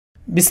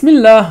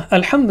Bismillah,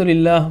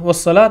 Alhamdulillah,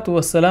 wassalatu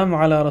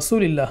wassalamu ala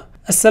Rasulillah.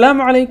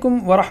 Assalamu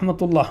alaikum wa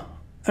rahmatullah.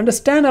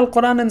 Understand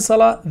Al-Quran and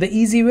Salah the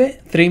easy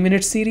way,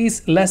 3-minute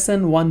series,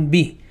 lesson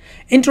 1B.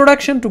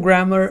 Introduction to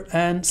Grammar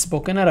and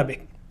Spoken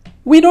Arabic.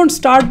 We don't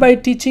start by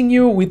teaching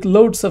you with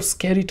loads of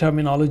scary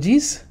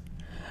terminologies,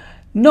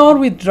 nor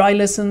with dry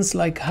lessons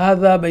like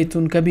Hadha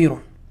baytun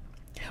kabirun.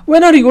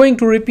 When are you going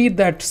to repeat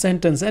that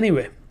sentence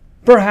anyway?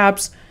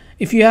 Perhaps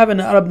if you have an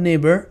Arab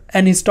neighbor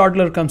and his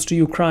toddler comes to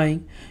you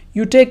crying,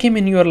 you take him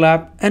in your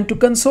lap and to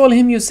console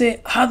him you say,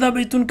 Hadha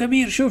baytun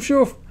kabir, shuf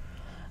shuf.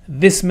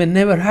 This may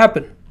never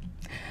happen.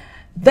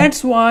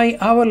 That's why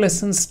our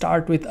lessons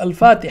start with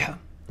Al-Fatiha.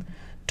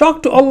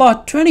 Talk to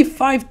Allah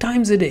 25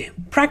 times a day.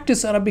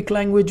 Practice Arabic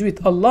language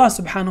with Allah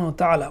subhanahu wa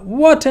ta'ala.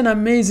 What an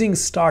amazing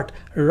start,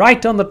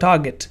 right on the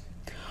target.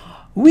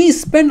 We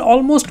spend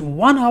almost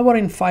 1 hour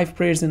in 5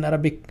 prayers in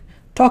Arabic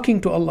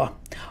talking to Allah.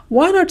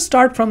 Why not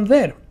start from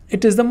there?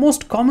 It is the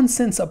most common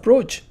sense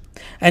approach.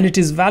 And it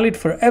is valid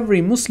for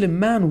every Muslim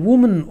man,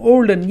 woman,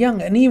 old and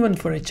young, and even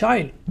for a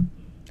child.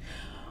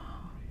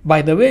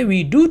 By the way,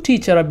 we do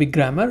teach Arabic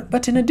grammar,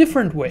 but in a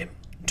different way.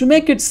 To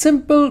make it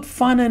simple,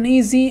 fun and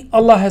easy,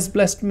 Allah has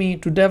blessed me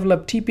to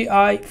develop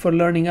TPI for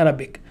learning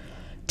Arabic.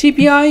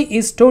 TPI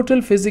is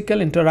total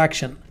physical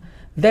interaction.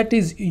 That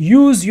is,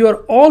 use your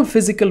all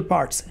physical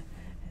parts.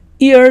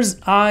 Ears,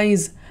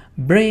 eyes,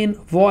 brain,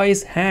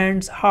 voice,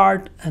 hands,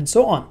 heart, and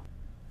so on.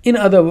 In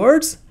other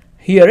words,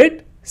 hear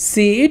it,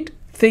 see it,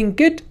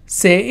 think it,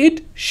 say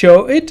it,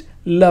 show it,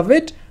 love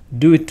it,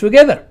 do it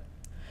together.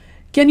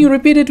 Can you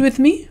repeat it with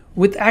me?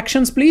 With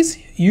actions, please.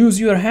 Use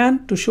your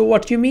hand to show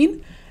what you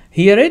mean.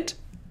 Hear it,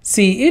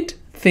 see it,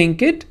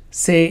 think it,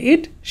 say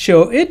it,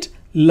 show it,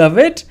 love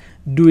it,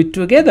 do it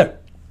together.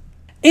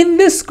 In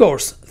this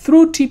course,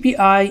 through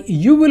TPI,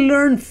 you will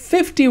learn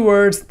 50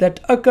 words that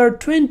occur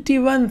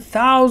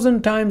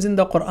 21,000 times in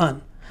the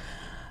Quran.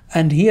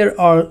 And here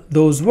are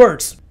those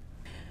words.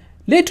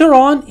 Later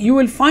on, you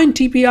will find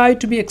TPI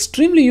to be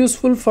extremely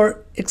useful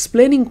for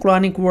explaining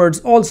Quranic words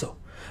also.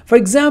 For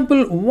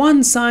example,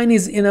 one sign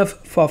is enough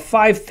for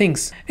 5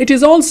 things. It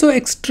is also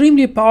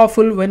extremely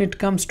powerful when it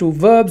comes to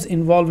verbs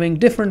involving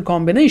different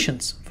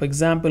combinations. For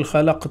example,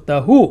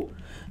 khalaqtahu,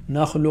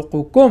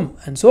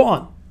 nakhluqukum, and so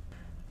on.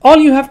 All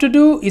you have to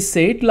do is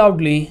say it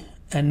loudly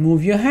and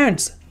move your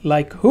hands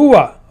like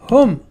huwa,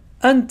 hum,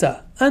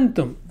 anta,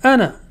 antum,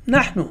 ana,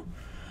 nahnu.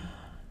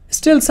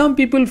 Still, some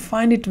people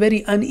find it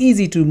very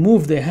uneasy to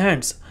move their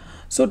hands.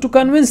 So to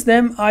convince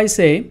them, I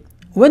say,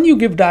 when you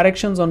give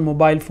directions on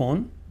mobile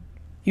phone,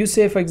 you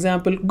say, for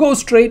example, go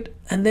straight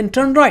and then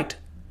turn right.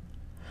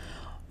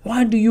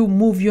 Why do you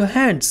move your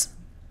hands?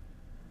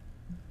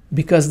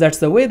 Because that's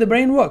the way the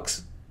brain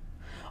works.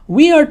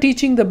 We are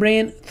teaching the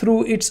brain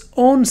through its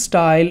own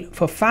style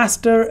for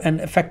faster and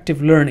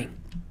effective learning.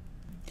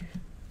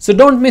 So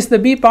don't miss the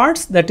B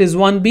parts, that is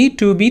 1B,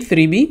 2B,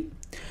 3B.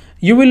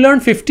 You will learn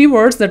 50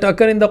 words that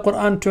occur in the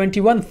Quran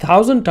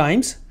 21,000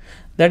 times.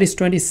 That is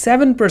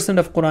 27%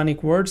 of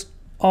Quranic words,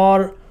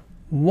 or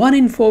 1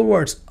 in 4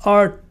 words,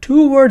 or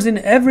 2 words in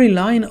every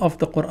line of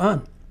the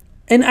Quran.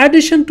 In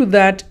addition to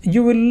that,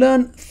 you will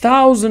learn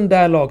 1,000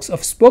 dialogues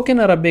of spoken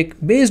Arabic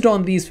based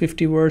on these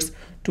 50 words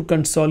to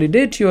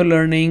consolidate your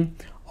learning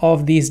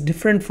of these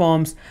different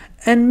forms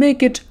and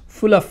make it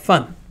full of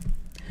fun.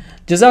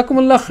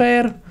 Jazakumullah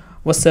khair.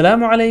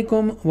 Wassalamu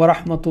alaikum wa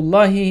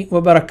rahmatullahi wa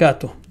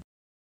barakatuh.